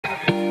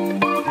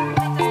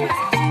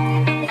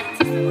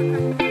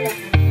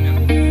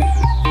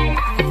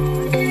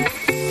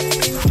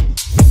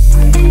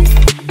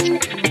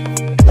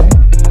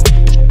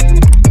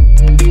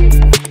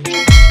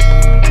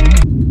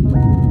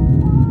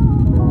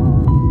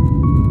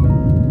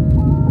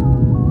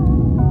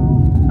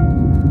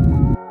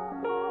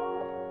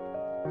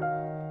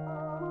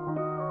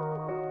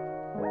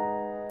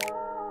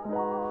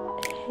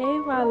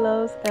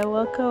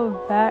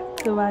welcome back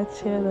to my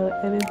channel.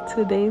 And in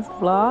today's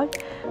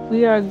vlog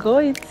we are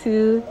going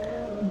to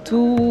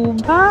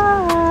Dubai.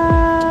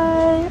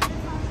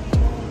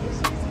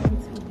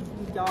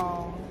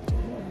 Y'all,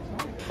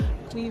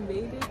 we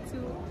made it to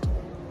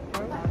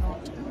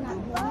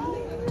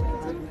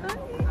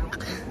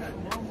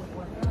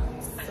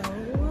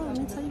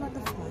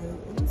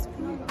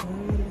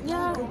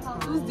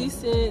it was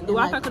decent. The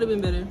Wi-Fi could have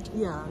been better.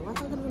 Yeah, the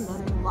Wi-Fi could have been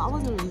better. Well, I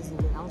wasn't really using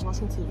it. I was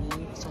watching TV,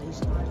 which I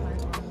usually watch.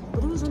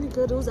 But it was really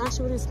good. It was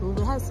actually really smooth.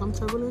 It had some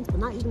turbulence, but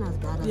not even as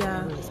bad as I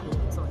ever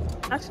experienced. So,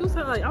 actually, it was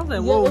like, I was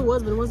like, whoa. Yeah, it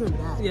was, but it wasn't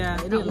bad. Yeah,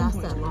 it didn't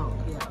last that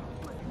long. Yeah.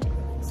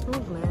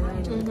 Smooth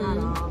landing, got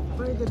off,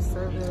 very good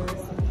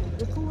service.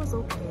 The food was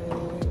okay.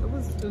 It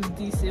was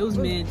decent. It was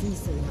mid.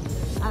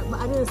 Decent.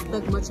 I didn't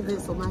expect much of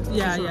it, so my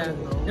expectations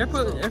were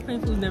low.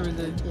 Airplane food is never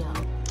good. Yeah.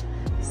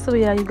 So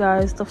yeah, you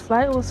guys, the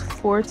flight was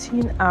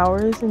 14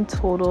 hours in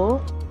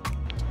total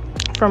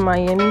from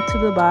Miami to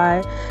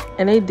Dubai,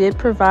 and they did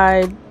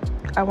provide,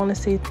 I want to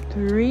say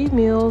 3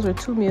 meals or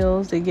 2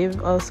 meals. They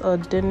gave us a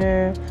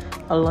dinner,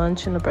 a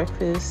lunch, and a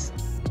breakfast.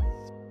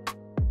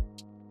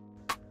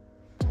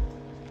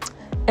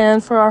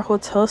 And for our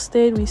hotel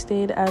stay, we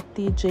stayed at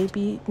the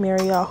JB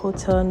Marriott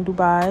Hotel in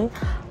Dubai.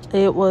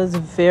 It was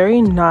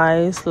very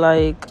nice.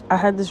 Like, I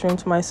had this room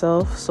to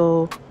myself,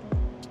 so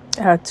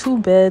it had 2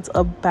 beds,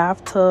 a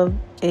bathtub,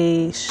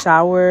 a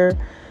shower,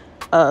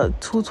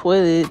 2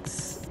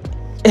 toilets.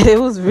 It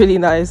was really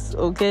nice,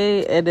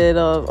 okay? And then,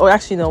 oh,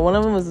 actually, no, one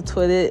of them was a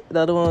toilet,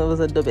 the other one was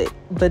a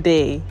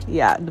bidet.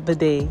 Yeah, the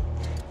bidet.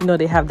 You know,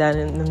 they have that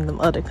in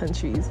them other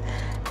countries.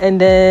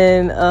 And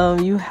then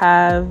you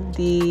have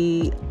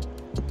the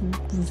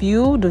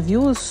view. The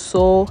view was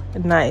so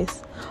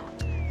nice.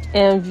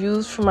 And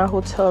views from my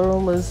hotel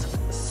room was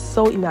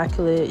so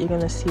immaculate. You're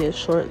going to see it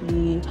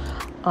shortly.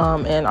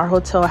 And our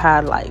hotel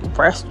had like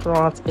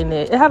restaurants in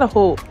it. It had a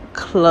whole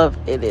club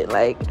in it.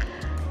 Like,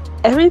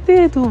 everything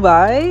in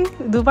Dubai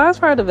is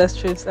probably the best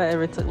trips I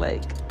ever took.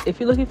 Like, if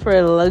you're looking for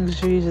a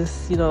luxury,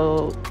 just, you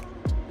know,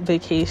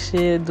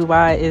 vacation,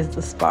 Dubai is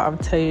the spot. I'm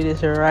telling you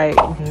this right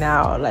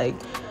now. Like,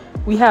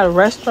 we had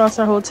restaurants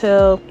in our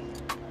hotel,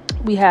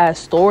 we had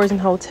stores in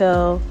the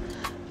hotel,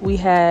 we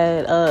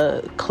had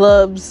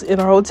clubs in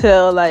our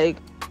hotel, like.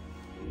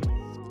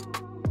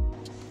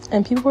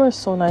 And people were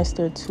so nice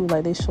there too.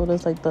 Like, they showed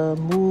us like the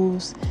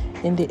moves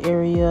in the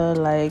area,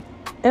 like,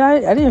 and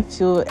I didn't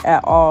feel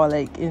at all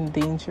like in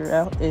danger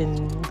out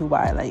in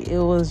Dubai. Like,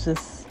 it was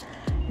just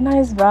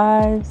nice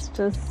vibes.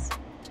 Just,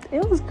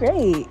 it was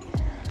great.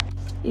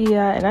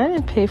 Yeah, and I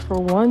didn't pay for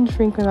one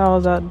drink when I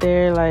was out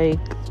there. Like,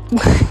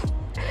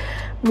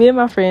 me and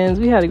my friends,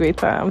 we had a great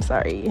time. I'm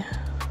sorry.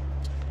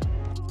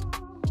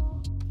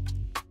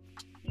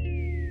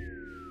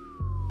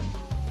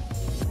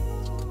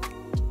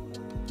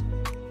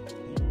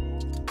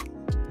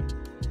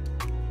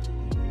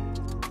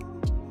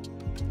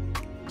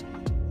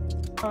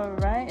 All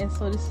right, and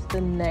so this is the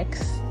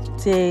next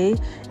day,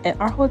 and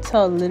our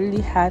hotel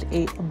literally had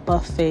a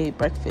buffet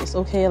breakfast.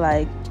 Okay,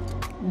 like,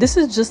 this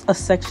is just a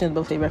section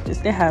buffet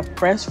breakfast. They had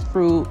fresh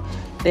fruit,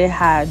 they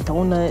had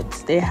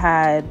donuts, they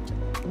had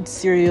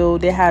cereal,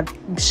 they had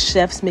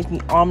chefs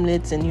making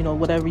omelets, and, you know,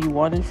 whatever you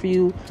wanted for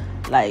you.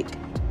 Like,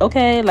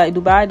 okay, like,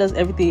 Dubai does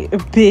everything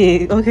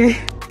big. Okay.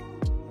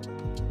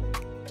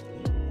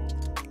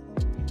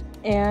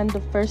 And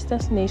the first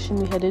destination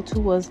we headed to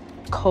was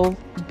Cove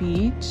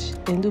Beach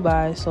in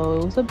Dubai. So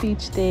it was a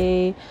beach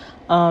day,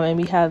 and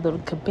we had little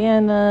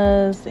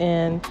cabanas,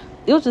 and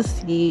you'll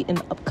just see in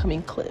the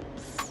upcoming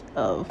clips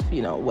of,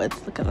 you know, what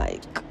it's looking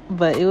like.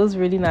 But it was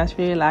really nice,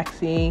 very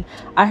relaxing.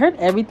 I heard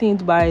everything in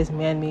Dubai is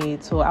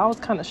man-made, so I was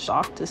kind of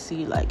shocked to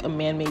see like a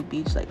man-made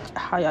beach. Like,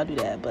 how y'all do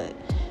that? But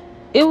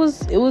it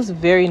was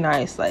very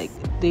nice. Like,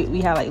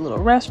 we had like little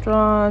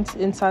restaurants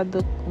inside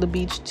the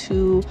beach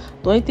too.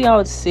 The only thing I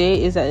would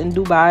say is that in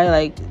Dubai,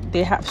 like,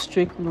 they have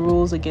strict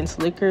rules against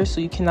liquor, so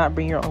you cannot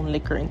bring your own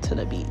liquor into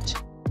the beach.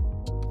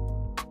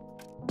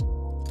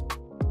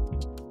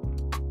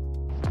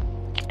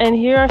 And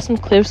here are some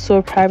clips to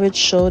a private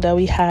show that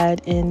we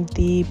had in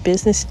the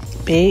Business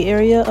Bay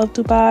area of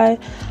Dubai.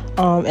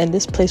 And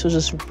this place was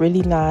just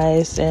really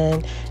nice,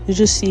 and you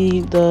just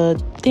see the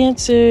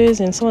dancers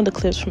and some of the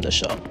clips from the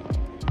show.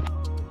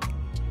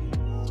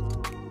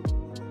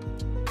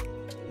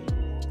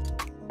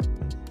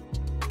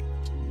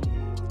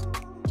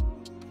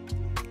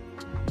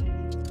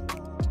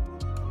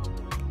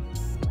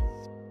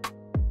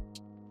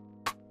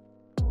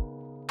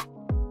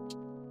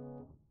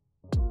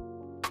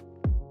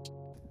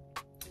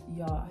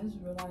 Y'all, I just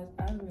realized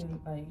I haven't been,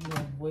 like, you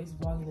know, voice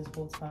vlogging this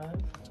whole time,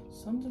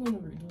 so I'm just gonna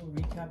do a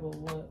recap of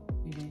what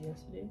we did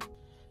yesterday.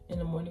 In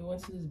the morning, we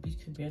went to this beach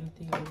cabana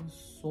thing. It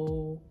was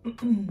so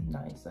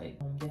nice. Like,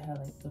 they had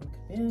like little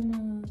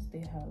cabanas, they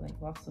had like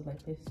lots of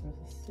like places for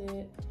us to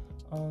sit.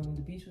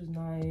 The beach was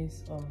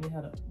nice. They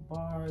had a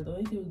bar. The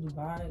only thing with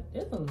Dubai,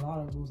 there's a lot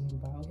of rules in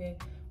Dubai. Okay,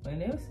 when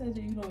they said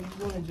that, you know, you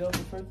going to jail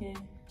for twerking,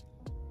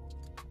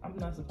 I'm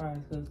not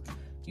surprised, because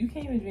you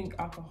can't even drink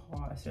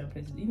alcohol at certain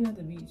places, even at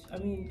the beach. I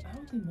mean, I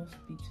don't think most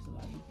beaches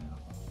allow you to drink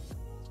alcohol.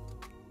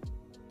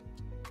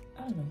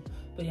 I don't know.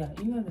 But yeah,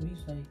 even at the beach,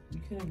 like, we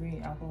couldn't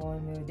bring alcohol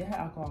in there. They had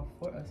alcohol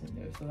for us in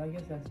there, so I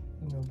guess that's,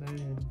 you know, better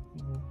than,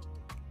 you know,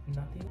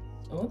 nothing.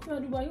 And one thing I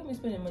do, you don't be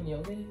spending money,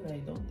 okay?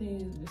 Like, don't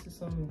think this is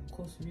some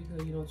Costa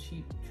Rica, you know,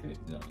 cheap trip.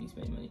 No, you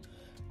spending money.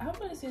 I don't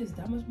want to say it's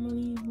that much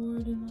money more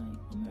than, like,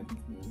 American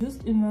food.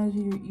 Just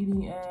imagine you're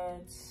eating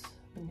at,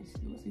 let me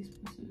see, what's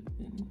expensive?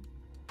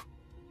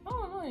 I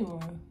don't know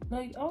anymore.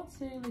 Like, I would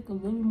say, like, a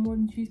little bit more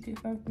than Cheesecake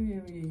Factory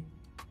every day.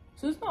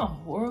 So it's not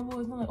horrible.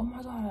 It's not like, oh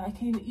my god, I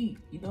can't even eat.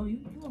 You know, you're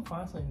gonna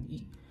find something to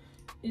eat.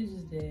 It's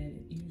just that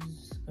you're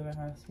just gonna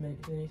have to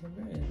make some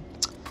bread.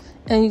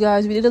 And you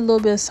guys, we did a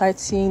little bit of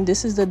sightseeing.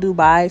 This is the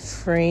Dubai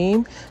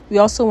frame. We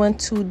also went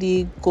to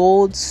the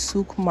gold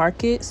souk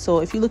market.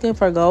 So if you're looking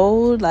for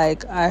gold,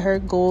 like, I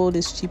heard gold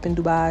is cheap in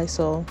Dubai.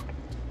 So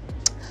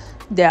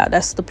yeah,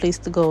 that's the place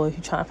to go if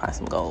you're trying to find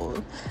some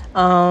gold.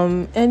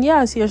 And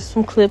yeah, so here's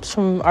some clips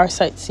from our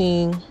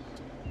sightseeing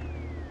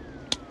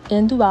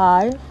in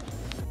Dubai.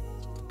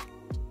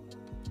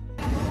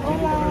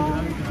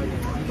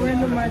 We're in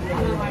the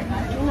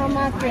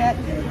market.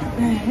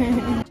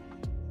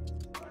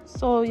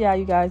 So yeah,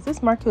 you guys,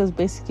 this market was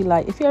basically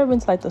like, if you ever been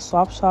to like the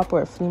swap shop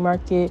or a flea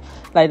market,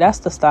 like, that's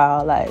the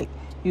style. Like,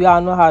 you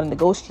gotta know how to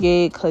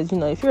negotiate, because, you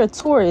know, if you're a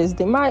tourist,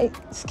 they might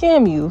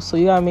scam you, so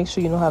you gotta make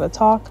sure you know how to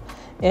talk.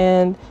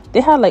 And they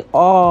had like a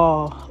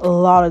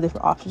lot of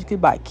different options. You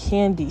could buy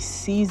candy,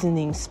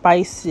 seasoning,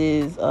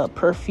 spices,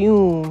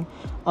 perfume,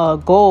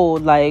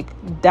 gold. Like,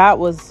 that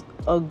was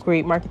a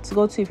great market to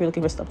go to if you're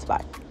looking for stuff to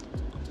buy.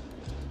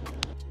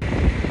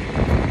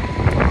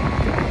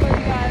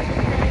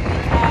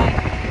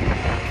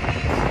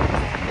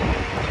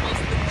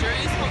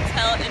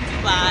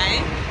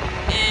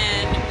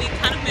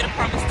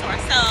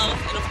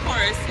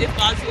 If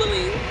God's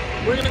willing,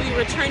 we're going to be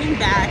returning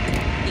back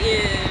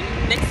in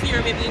next year,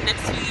 maybe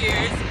next 2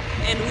 years,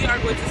 and we are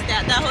going to stay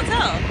at that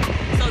hotel.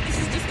 So this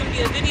is just going to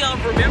be a video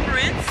of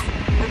remembrance.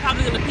 We're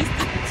probably going to piece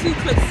the two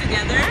clips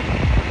together,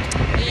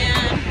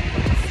 and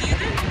see you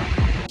then.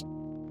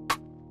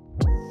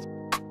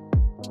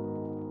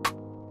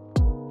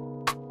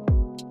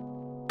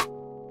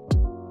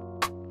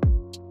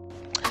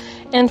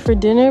 And for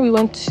dinner, we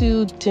went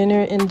to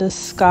Dinner in the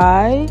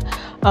Sky.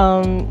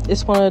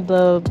 It's one of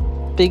the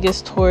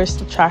biggest tourist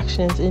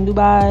attractions in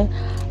Dubai,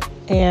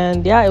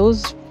 and yeah, it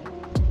was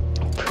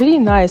pretty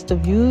nice. The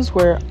views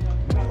were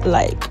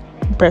like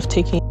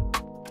breathtaking.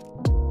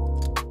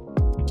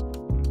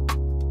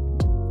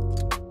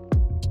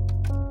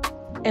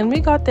 And we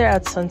got there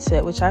at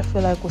sunset, which I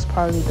feel like was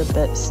probably the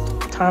best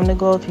time to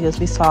go, because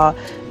we saw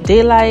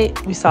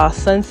daylight, we saw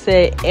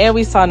sunset, and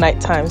we saw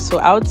nighttime. So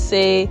I would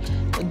say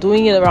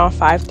doing it around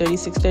 5:30,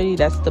 6:30,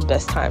 that's the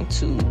best time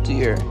to do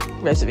your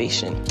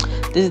reservation.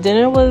 This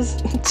dinner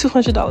was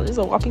 $200,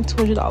 a whopping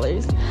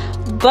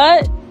 $200,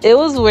 but it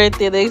was worth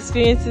it. The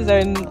experiences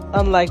are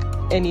unlike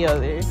any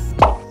other.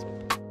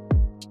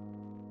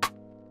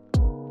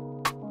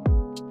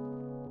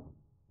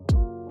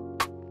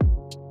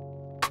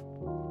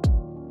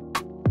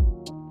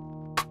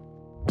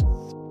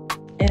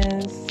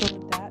 And so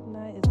that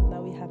night is the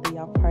night we had the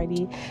yacht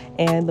party,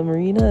 and the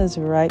marina is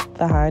right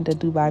behind the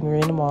Dubai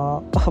Marina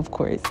Mall, of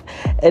course.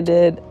 And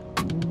then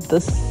the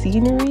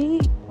scenery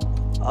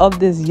of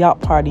this yacht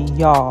party,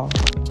 y'all,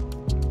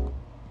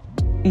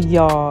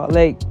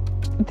 like,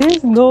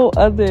 there's no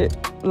other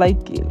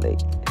like it. Like,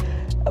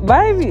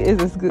 Miami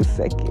is a good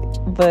second,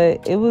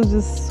 but it was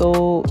just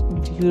so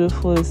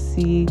beautiful to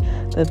see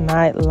the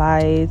night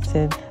lights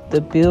and the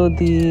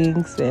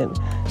buildings, and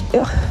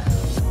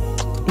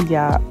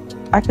yeah,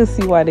 I could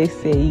see why they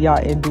say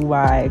yacht in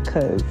Dubai,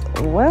 because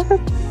what?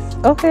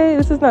 Okay,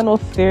 this is not no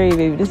ferry,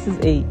 baby. This is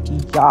a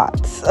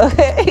yacht.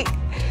 Okay,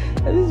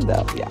 this is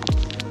no yacht.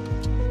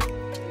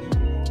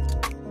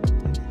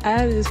 I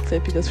added this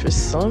clip because for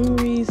some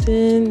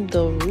reason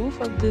the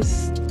roof of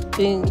this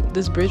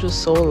bridge was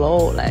so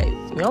low, like,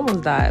 we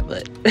almost died,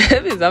 but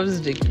I'm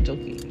just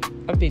joking.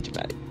 I'm being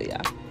dramatic, but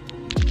yeah.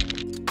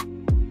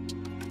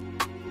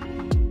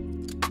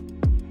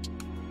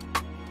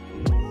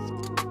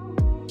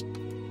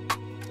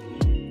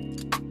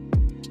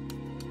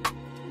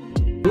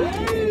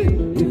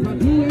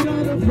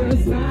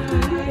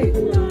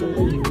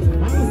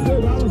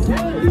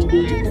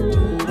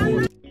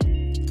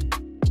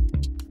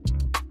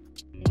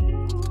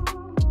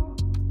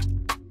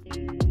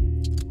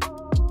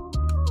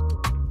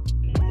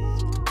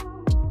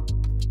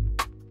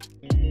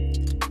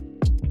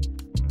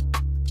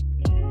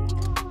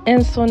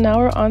 And so now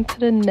we're on to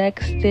the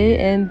next day,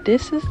 and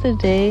this is the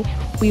day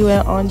we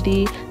went on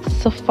the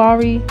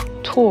safari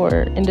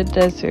tour in the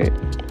desert.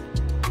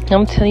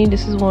 I'm telling you,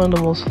 this is one of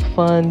the most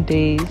fun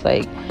days.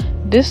 Like,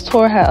 this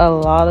tour had a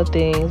lot of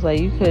things. Like,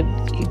 you could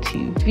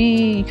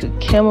ATV, you could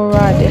camel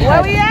ride, they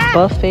had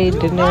buffet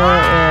dinner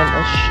and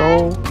a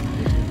show.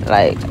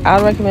 Like,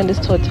 I recommend this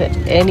tour to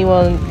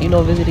anyone, you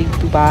know, visiting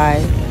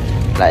Dubai.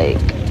 Like,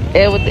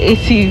 and with the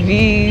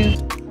ATVs,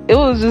 it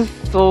was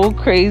just so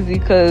crazy,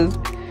 because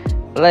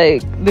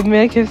like, the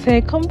man kept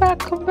saying, come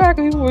back,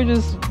 and people were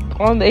just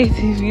on the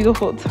ATV the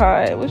whole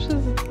time, which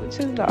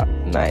is not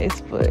nice,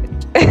 but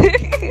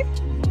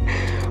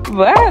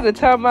But I had the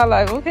time of my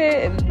life,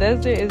 okay? And the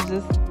desert is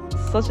just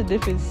such a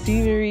different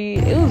scenery.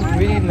 It was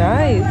really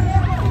nice.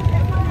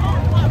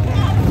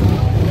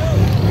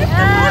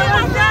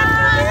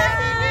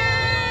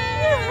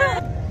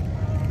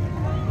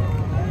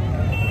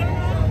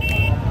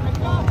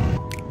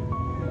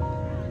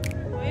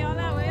 Where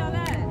y'all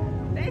at?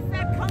 They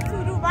said come to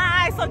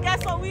Dubai, so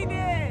guess what we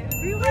did?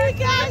 We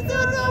came to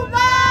Dubai!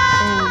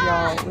 And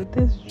y'all, with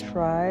this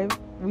drive,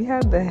 we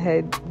had the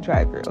head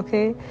driver,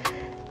 okay?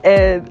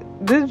 And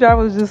this drive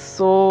was just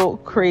so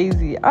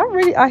crazy. I'm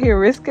really out here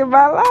risking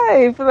my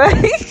life. Like,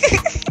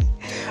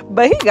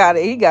 but he got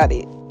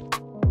it.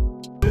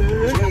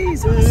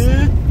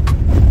 Jesus.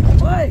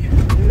 What?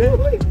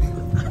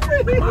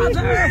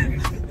 Mother.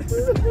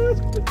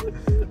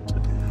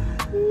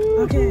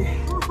 Okay.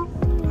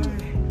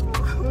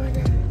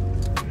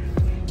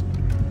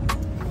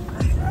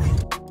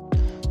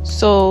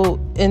 So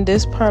in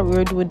this part, we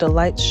were doing the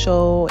light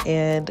show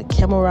and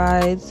camel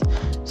rides.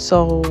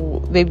 So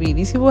baby,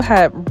 these people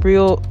had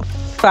real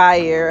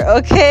fire,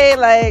 okay?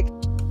 Like,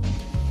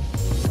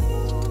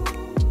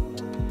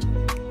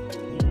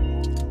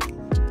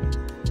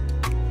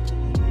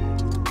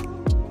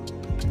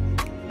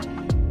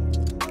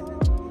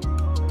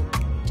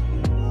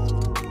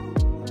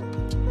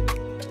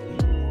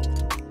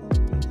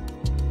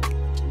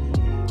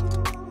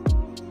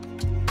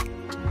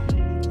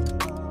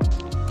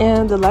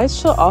 and the light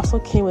show also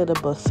came with a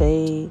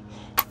buffet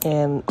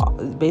and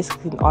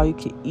basically all you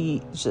could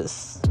eat,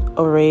 just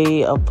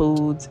array of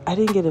foods. I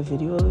didn't get a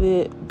video of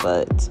it,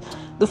 but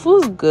the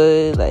food's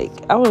good. Like,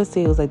 I wouldn't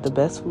say it was like the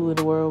best food in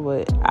the world,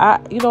 but I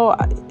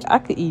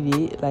could eat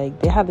it.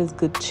 Like, they had this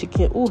good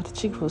chicken. Oh, the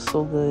chicken was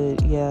so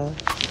good. Yeah.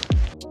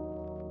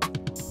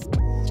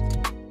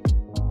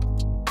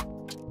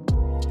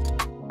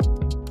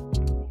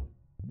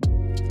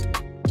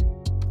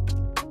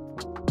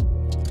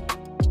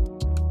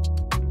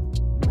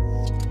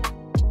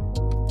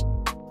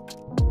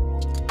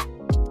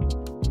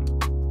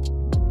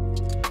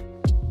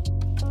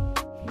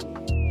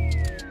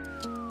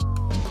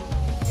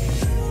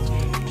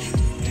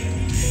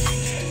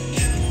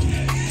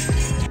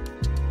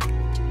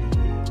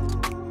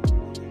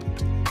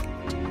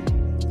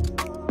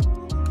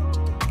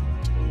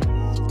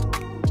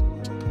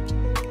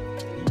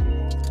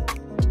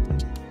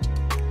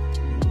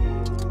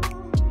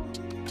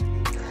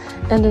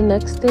 And the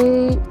next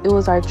day, it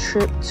was our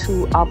trip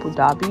to Abu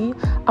Dhabi.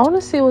 I want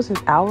to say it was an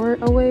hour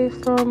away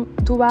from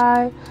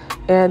Dubai.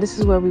 And this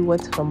is where we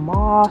went to the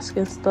mosque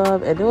and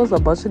stuff. And there was a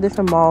bunch of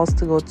different malls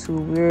to go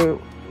to.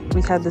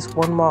 We had this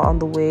one mall on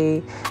the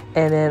way.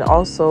 And then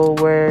also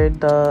where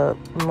the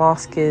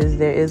mosque is,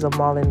 there is a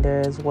mall in there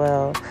as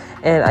well.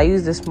 And I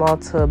used this mall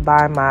to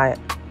buy my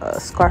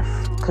scarf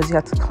because you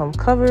have to come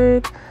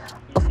covered.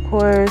 Of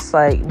course,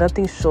 like,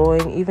 nothing's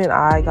showing. Even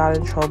I got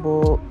in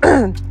trouble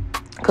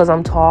because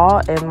I'm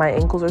tall and my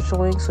ankles are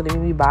showing, so they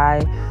made me buy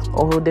a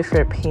whole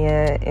different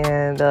pant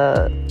and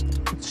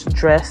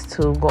dress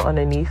to go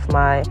underneath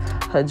my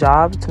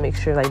hijab to make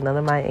sure like none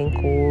of my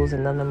ankles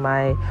and none of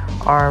my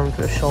arms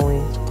were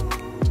showing,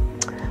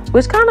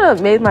 which kind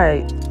of made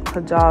my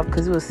hijab,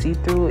 because it was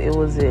see-through, it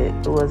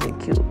wasn't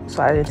cute,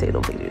 so I didn't take no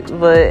pictures.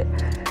 But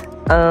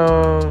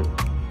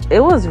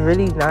it was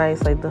really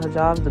nice. Like, the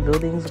hijab, the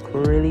buildings look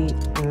really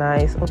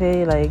nice,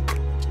 okay? Like,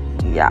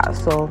 yeah.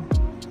 So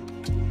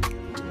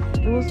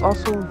it was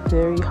also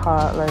very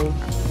hot. Like,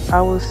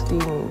 I was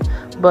steaming.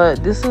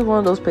 But this is one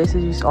of those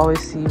places you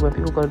always see when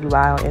people go to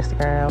Dubai on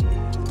Instagram.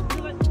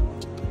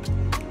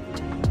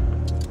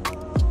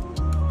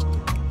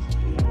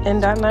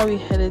 And that night we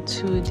headed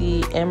to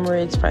the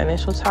Emirates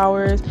Financial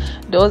Towers.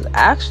 There was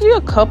actually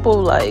a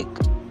couple like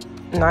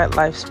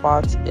nightlife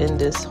spots in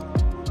this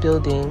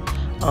building.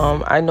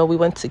 I know we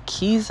went to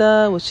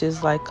Kiza, which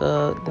is like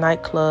a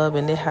nightclub,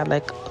 and they had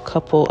like a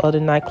couple other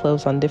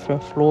nightclubs on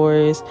different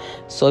floors.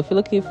 So if you're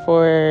looking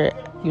for,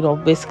 you know,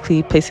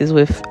 basically places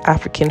with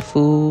African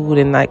food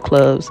and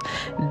nightclubs,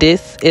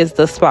 this is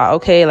the spot,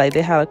 okay? Like,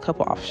 they had a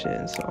couple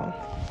options. So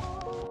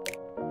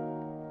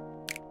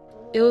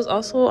it was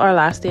also our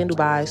last day in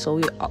Dubai, so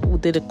we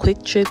did a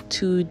quick trip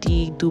to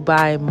the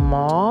Dubai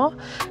Mall,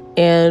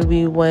 and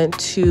we went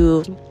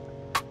to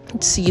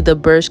see the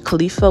Burj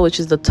Khalifa, which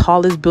is the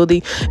tallest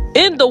building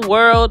in the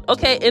world.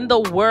 Okay, in the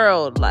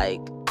world. Like,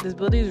 this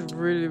building is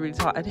really, really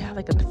tall, and they had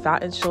like a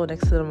fountain show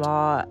next to the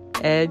mall,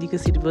 and you can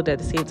see the building at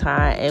the same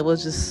time. It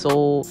was just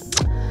so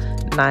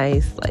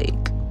nice. Like,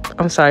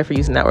 I'm sorry for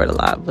using that word a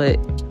lot, but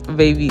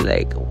baby,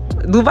 like,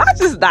 Dubai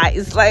just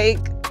nice. Like,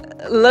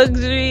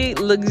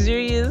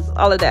 luxurious,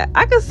 all of that.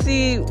 I can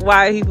see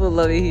why people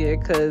love it here,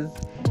 because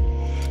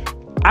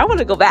I want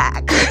to go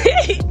back.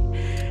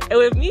 And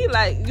with me,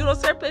 like, you know,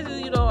 certain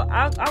places, you know,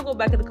 I'll go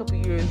back in a couple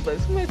of years. But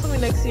if somebody told me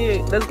next year,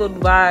 let's go to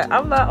Dubai,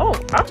 I'm like, oh,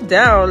 I'm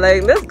down.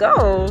 Like, let's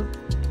go.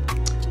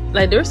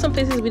 Like, there were some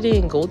places we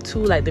didn't go to,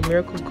 like the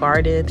Miracle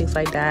Garden, things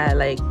like that.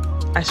 Like,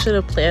 I should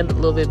have planned a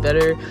little bit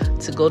better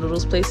to go to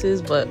those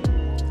places. But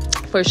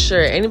for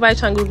sure, anybody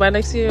trying to go to Dubai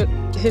next year,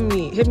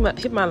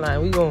 hit my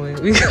line. We going.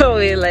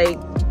 Like,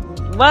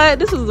 what?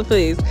 This was the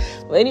place.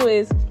 But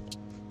anyways,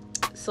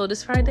 so this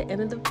is probably the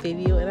end of the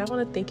video, and I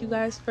want to thank you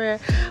guys for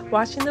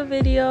watching the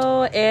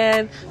video,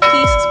 and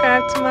please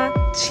subscribe to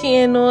my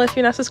channel if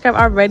you're not subscribed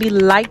already.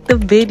 Like the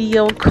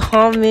video,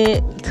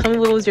 comment, tell me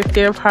what was your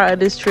favorite part of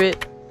this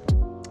trip,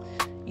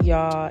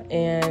 y'all.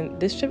 And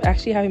this trip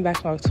actually happened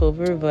back in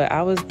October, but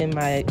I was in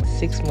my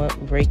 6-month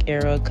break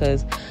era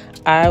because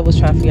I was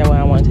trying to figure out what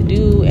I wanted to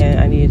do, and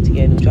I needed to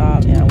get a new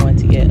job, and I wanted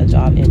to get a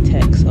job in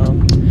tech. So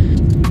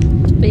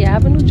but yeah, I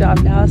have a new job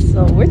now,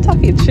 so we're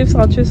talking trips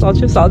on trips on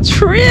trips on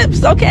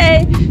trips,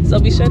 okay? So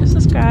be sure to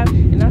subscribe,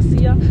 and I'll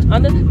see y'all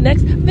on the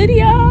next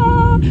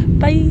video.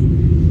 Bye.